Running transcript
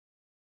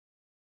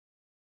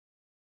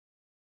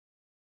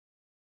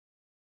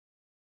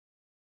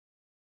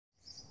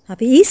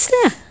Happy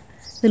Easter!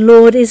 The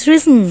Lord is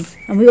risen.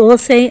 And we all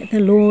say, the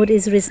Lord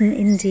is risen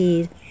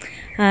indeed.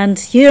 And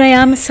here I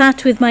am,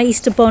 sat with my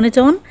Easter bonnet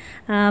on,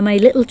 my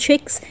little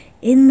chicks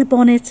in the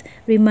bonnet,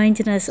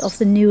 reminding us of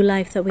the new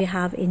life that we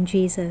have in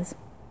Jesus.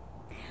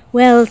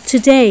 Well,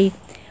 today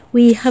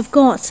we have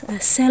got a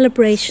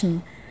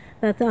celebration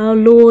that our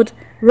Lord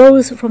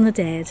rose from the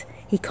dead.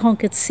 He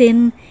conquered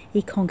sin,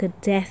 he conquered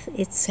death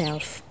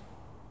itself.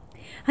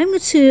 I'm going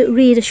to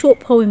read a short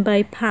poem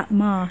by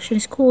Pratten, and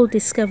it's called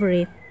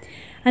Discovery.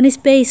 And it's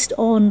based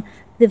on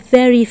the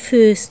very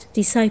first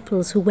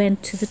disciples who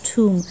went to the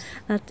tomb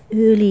that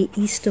early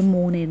Easter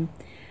morning.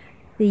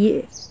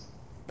 The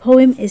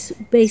poem is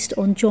based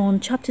on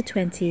John chapter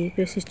 20,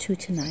 verses 2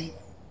 to 9.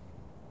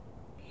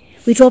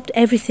 We dropped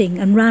everything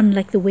and ran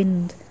like the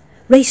wind.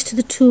 Raced to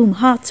the tomb,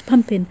 hearts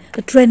pumping,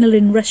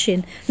 adrenaline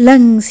rushing,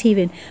 lungs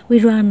heaving. We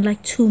ran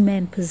like two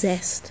men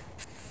possessed.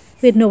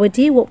 We had no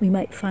idea what we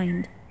might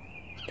find.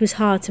 It was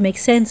hard to make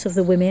sense of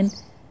the women.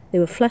 They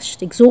were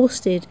flushed,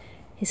 exhausted,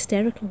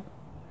 hysterical.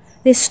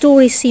 Their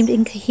story seemed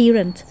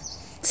incoherent.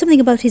 Something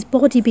about his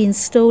body being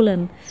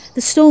stolen,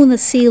 the stone that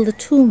sealed the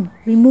tomb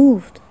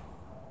removed.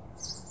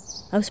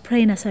 I was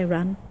praying as I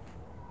ran.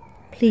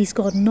 Please,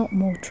 God, not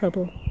more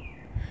trouble.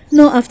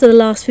 Not after the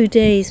last few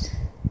days.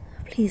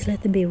 Please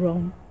let them be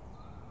wrong.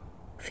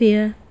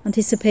 Fear,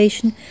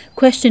 anticipation,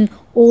 question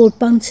all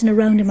bouncing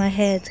around in my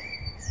head.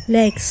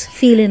 Legs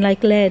feeling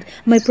like lead,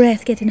 my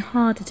breath getting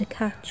harder to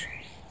catch.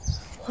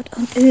 What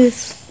on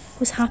earth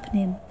was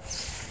happening?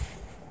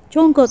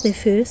 John got there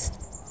first.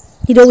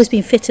 He'd always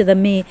been fitter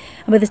than me,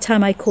 and by the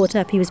time I caught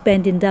up, he was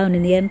bending down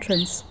in the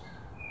entrance.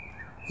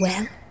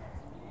 Well,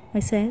 I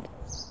said.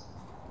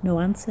 No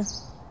answer.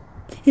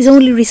 His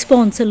only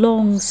response, a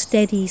long,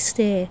 steady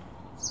stare.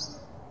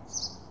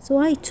 So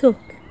I took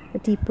a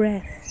deep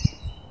breath,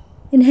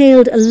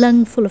 inhaled a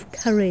lungful of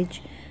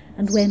courage,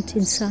 and went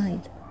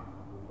inside.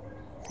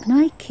 And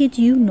I kid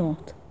you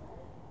not,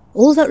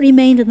 all that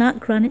remained in that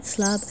granite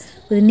slab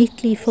were the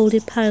neatly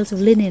folded piles of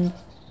linen.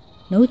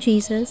 No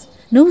Jesus,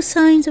 no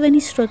signs of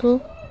any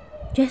struggle,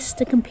 just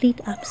a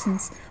complete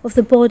absence of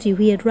the body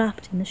we had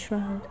wrapped in the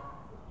shroud.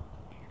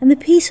 And the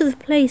peace of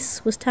the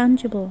place was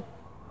tangible.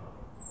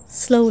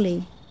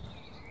 Slowly,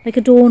 like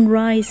a dawn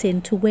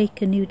rising to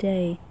wake a new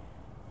day,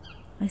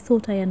 I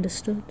thought I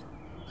understood,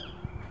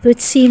 though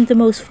it seemed the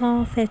most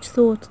far-fetched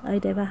thought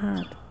I'd ever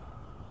had.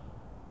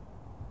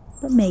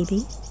 But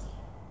maybe.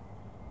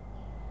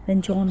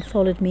 Then John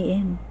followed me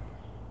in,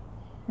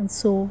 and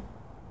saw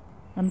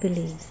and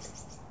believed.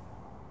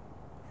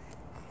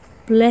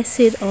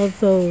 Blessed are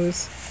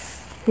those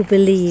who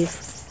believe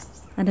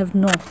and have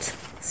not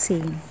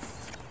seen.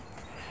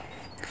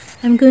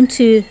 I'm going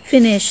to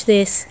finish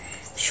this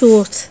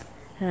short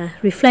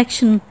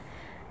reflection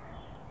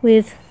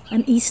with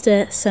an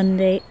Easter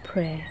Sunday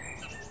prayer.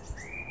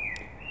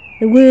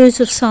 The words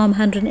of Psalm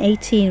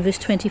 118 verse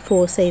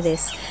 24 say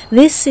this: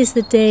 "This is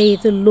the day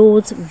the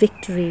Lord's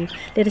victory.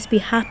 Let us be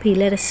happy,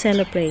 let us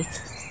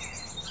celebrate."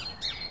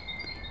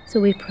 So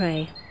we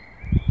pray.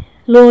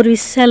 Lord, we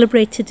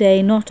celebrate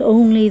today not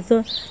only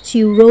that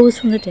you rose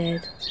from the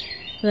dead,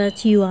 but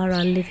that you are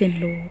our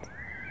living Lord.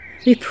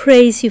 We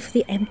praise you for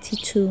the empty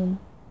tomb.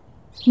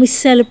 We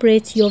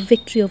celebrate your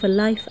victory over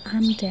life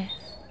and death.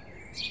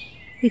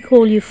 We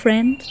call you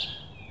friend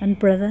and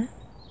brother,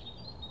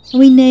 and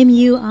we name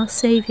you our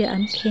Saviour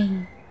and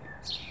King.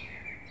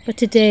 But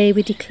today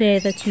we declare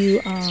that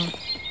you are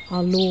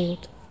our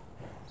Lord.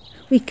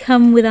 We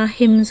come with our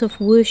hymns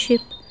of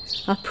worship,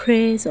 our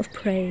prayers of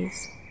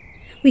praise.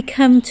 We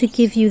come to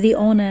give you the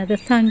honour, the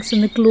thanks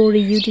and the glory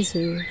you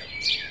deserve.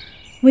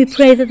 We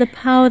pray that the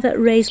power that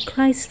raised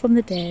Christ from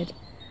the dead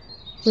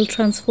will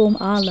transform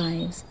our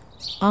lives,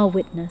 our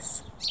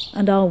witness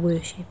and our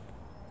worship,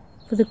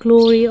 for the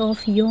glory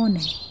of your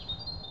name.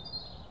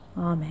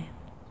 Amen.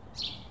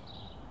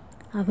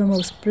 Have a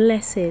most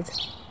blessed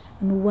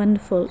and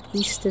wonderful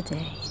Easter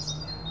day.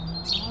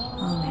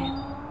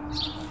 Amen.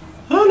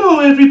 Hello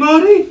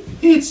everybody,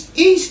 it's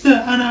Easter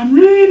and I'm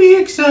really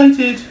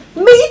excited.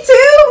 Me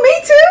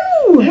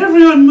too!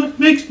 Everyone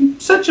makes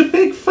such a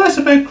big fuss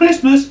about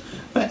Christmas,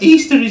 but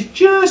Easter is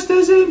just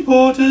as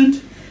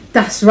important.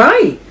 That's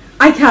right.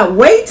 I can't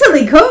wait till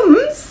he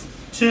comes.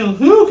 Till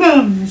who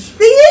comes?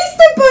 The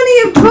Easter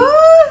Bunny, of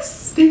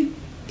course. The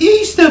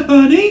Easter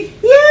Bunny?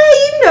 Yeah,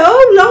 you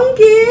know, long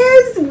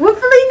ears,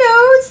 wuffly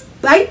nose,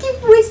 spiky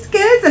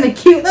whiskers and a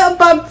cute little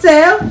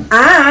bobtail.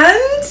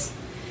 And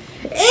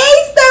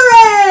Easter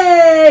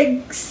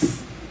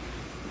eggs!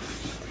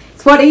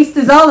 It's what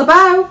Easter's all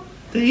about.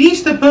 The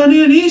Easter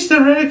Bunny and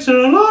Easter eggs are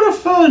a lot of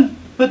fun,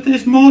 but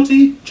there's more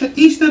to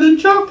Easter than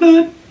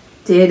chocolate.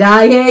 Did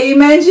I hear you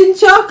mention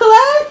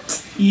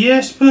chocolate?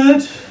 Yes,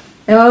 bud.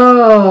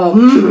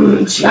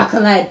 Oh,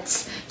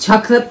 chocolate.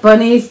 Chocolate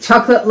bunnies,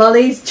 chocolate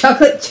lollies,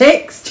 chocolate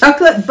chicks,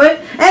 chocolate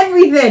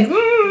everything.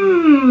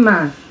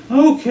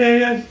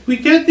 Okay, we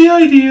get the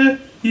idea.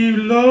 You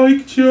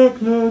like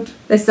chocolate.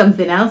 There's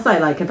something else I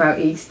like about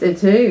Easter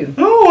too.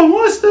 Oh, and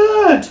what's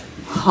that?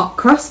 Hot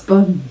cross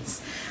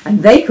buns.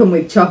 And they come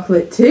with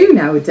chocolate too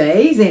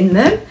nowadays in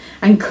them.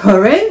 and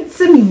currants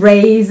and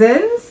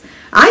raisins.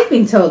 I've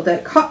been told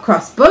that hot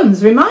cross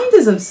buns remind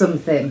us of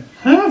something.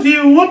 Have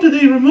you? What do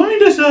they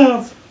remind us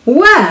of?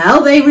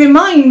 Well, they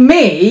remind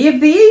me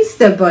of the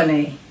Easter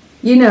bunny.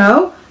 You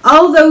know,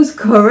 all those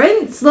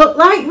currants look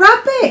like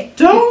rabbit.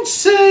 Don't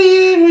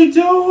say it, we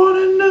don't want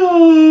to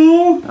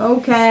know.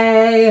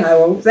 Okay, I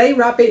won't say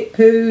rabbit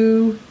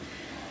poo.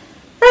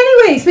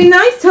 Anyway, it's been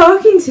nice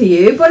talking to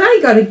you, but I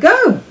gotta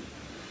go.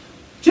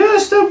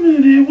 Just a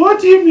minute,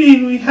 what do you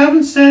mean we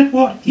haven't said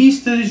what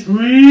Easter is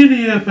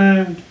really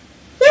about?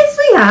 Yes,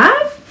 we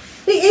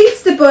have. The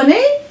Easter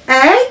bunny,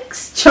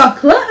 eggs,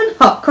 chocolate and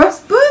hot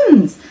cross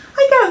buns.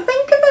 I can't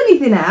think of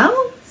anything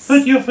else.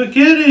 But you're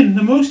forgetting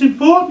the most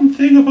important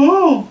thing of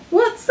all.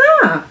 What's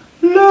that?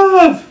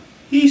 Love.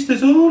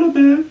 Easter's all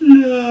about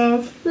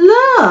love.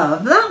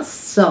 Love? That's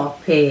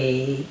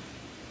soppy.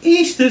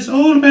 Easter's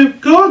all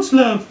about God's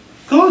love.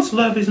 God's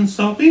love isn't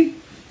soppy.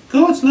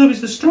 God's love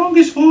is the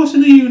strongest force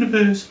in the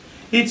universe.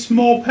 It's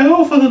more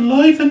powerful than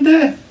life and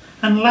death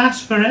and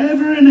lasts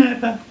forever and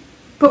ever.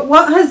 But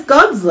what has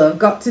God's love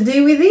got to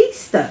do with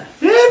Easter?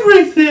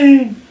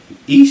 Everything!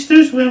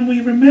 Easter's when we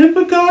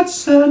remember God's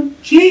Son,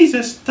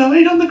 Jesus,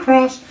 died on the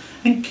cross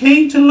and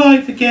came to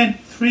life again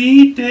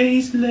 3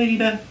 days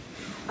later.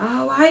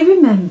 Oh, I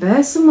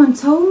remember. Someone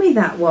told me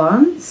that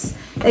once.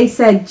 They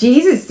said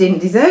Jesus didn't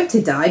deserve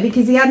to die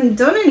because he hadn't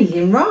done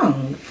anything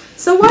wrong.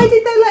 So why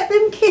did they let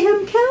them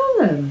kill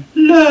them?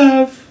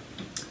 Love.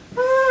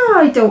 Ah,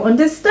 I don't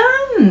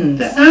understand.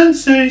 The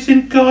answer is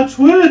in God's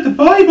word, the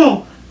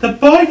Bible. The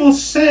Bible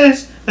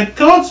says that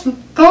God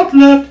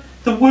loved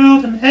the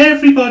world and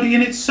everybody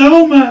in it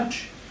so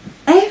much.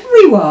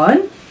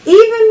 Everyone?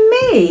 Even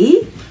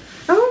me?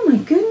 Oh my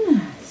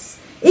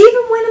goodness.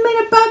 Even when I'm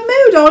in a bad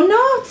mood or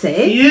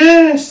naughty?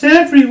 Yes,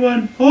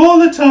 everyone, all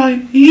the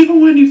time, even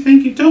when you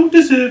think you don't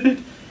deserve it.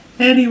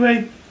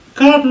 Anyway,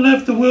 God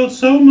loved the world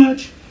so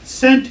much, he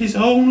sent his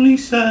only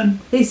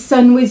Son. His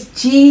son was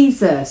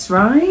Jesus,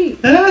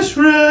 right? That's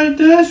right,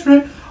 that's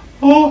right.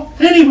 Oh,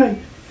 anyway,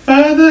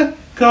 Father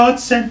God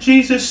sent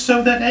Jesus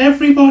so that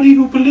everybody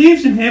who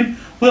believes in him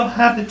will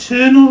have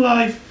eternal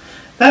life.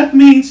 That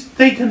means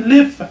they can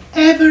live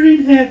forever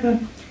in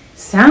heaven.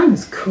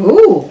 Sounds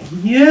cool.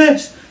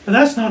 Yes, but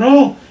that's not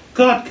all.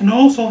 God can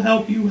also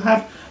help you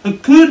have a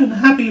good and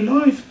happy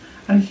life,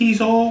 and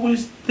he's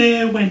always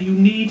there when you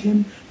need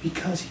him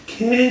because he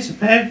cares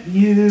about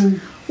you.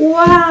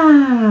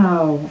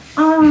 Wow.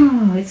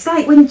 Oh, it's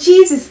like when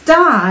Jesus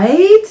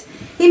died,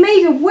 he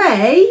made a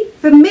way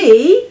for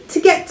me to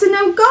get to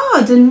know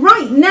God. And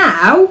right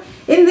now,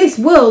 in this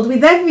world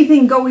with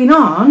everything going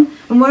on,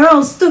 and we're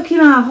all stuck in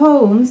our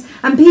homes,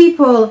 and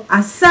people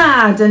are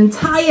sad and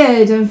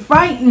tired and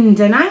frightened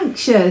and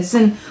anxious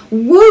and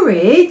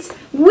worried,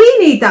 we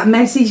need that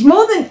message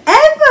more than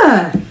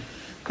ever.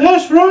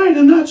 That's right,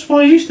 and that's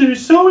why Easter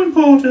is so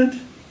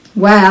important.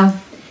 Well,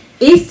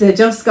 Easter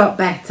just got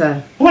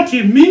better. What do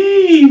you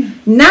mean?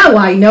 Now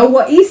I know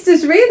what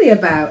Easter's really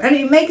about, and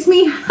it makes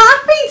me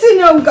happy to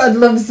know God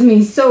loves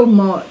me so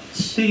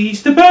much. The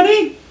Easter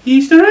bunny,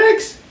 Easter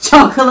eggs,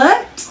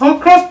 Chocolate,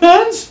 hot cross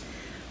buns.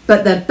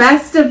 but the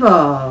best of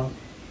all,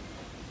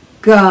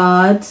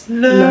 God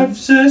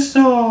Loves us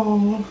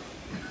all.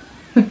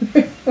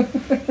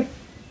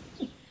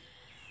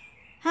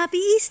 Happy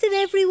Easter,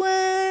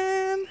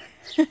 everyone!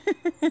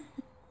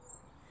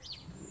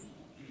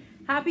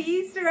 Happy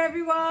Easter,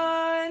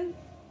 everyone!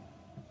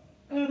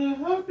 And a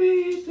happy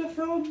Easter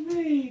from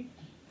me.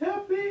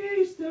 Happy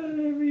Easter,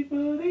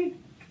 everybody.